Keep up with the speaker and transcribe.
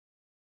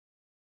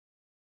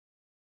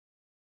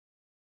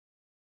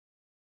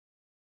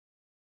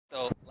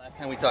So last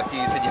time we talked to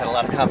you, you said you had a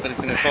lot of confidence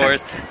in this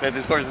horse, that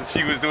this horse,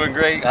 she was doing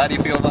great. How do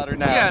you feel about her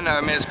now? Yeah, no,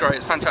 I mean it's great.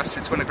 It's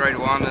fantastic to win a Grade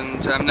 1,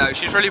 and no,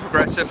 she's really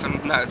progressive,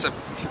 and no, it's a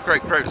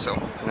great result.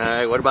 All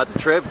right, what about the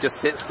trip? Just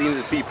seems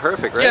to be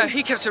perfect, right? Yeah,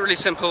 he kept it really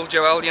simple,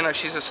 Joelle. You know,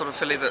 she's a sort of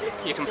filly that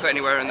you can put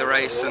anywhere in the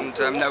race, and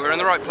no, we're in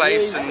the right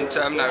place,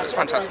 and no, it's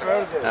fantastic.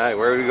 All right,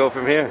 where do we go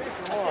from here?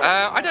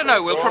 I don't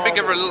know. We'll probably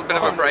give her a little bit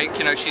of a break.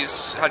 You know,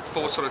 she's had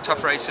 4 sort of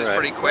tough races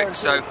pretty quick,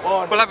 so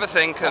we'll have a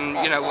think,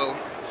 and you know, we'll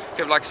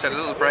give, like I said, a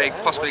little break,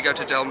 possibly go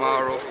to Del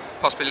Mar or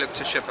possibly look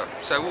to ship her.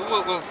 So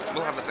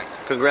we'll have a think.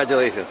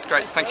 Congratulations.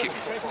 Great, thank you.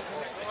 Thank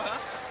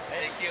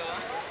you.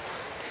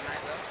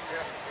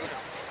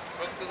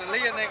 Welcome to the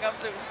league and they come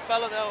to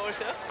follow the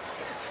horse, yeah?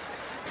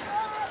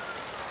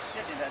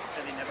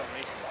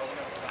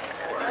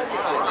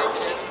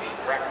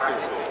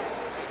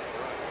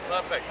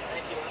 Perfect.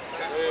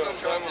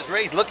 This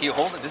race, look, you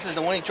hold it. This is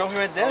the winning trophy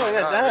right there. Look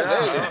at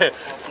that, baby.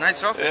 Nice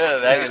trophy.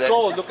 Yeah, it's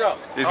cold. Look up.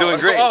 He's doing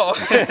great. How?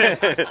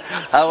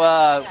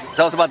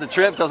 Tell us about the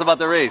trip. Tell us about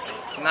the race.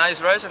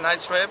 Nice race, a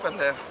nice trip,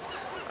 and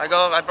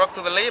I broke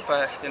to the lead,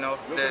 but you know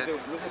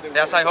the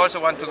outside horse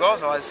wanted to go,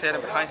 so I was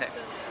heading behind him.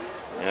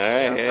 All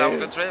right. That was a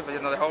good trip, but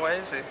you know the whole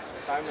way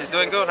she's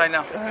doing good right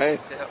now. All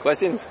right. Yeah.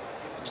 Questions?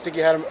 Did you think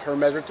you had her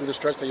measured through the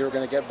stretch that you were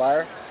going to get by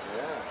her?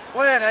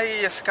 Well, I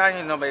just kind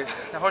of, you know,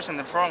 the horse in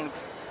the front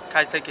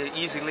kind of take it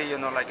easily, you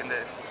know, like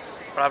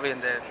probably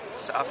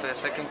after the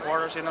second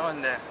quarters, you know,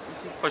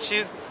 but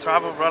she's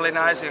traveled really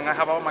nice, and I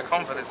have all my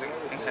confidence in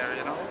her,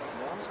 you know.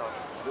 So,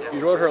 yeah.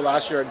 You rode her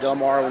last year at Del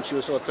Mar when she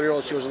was still a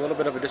 3-year-old. She was a little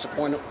bit of a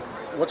disappointment.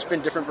 What's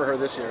been different for her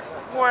this year?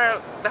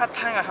 Well, that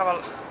time I have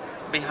a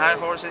behind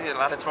horses, a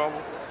lot of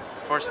trouble.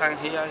 First time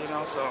here, you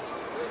know, so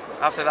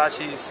after that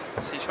she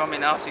showed me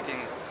now she can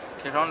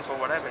run for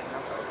whatever, you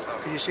know. So,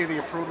 can you see the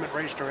improvement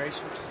race to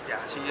race?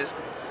 Yeah, she just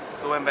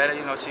doing better,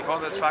 you know, she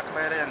hold the track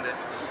better, and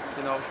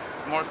you know,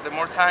 the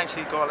more time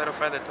she go a little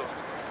further too.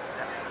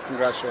 Yeah.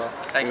 Congrats, Joelle.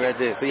 Thank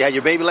you. So you had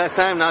your baby last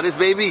time, now this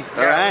baby? Yeah,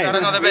 all right. Got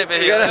another baby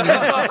here.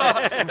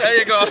 There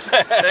you go.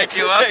 Thank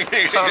you.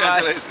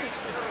 Congratulations.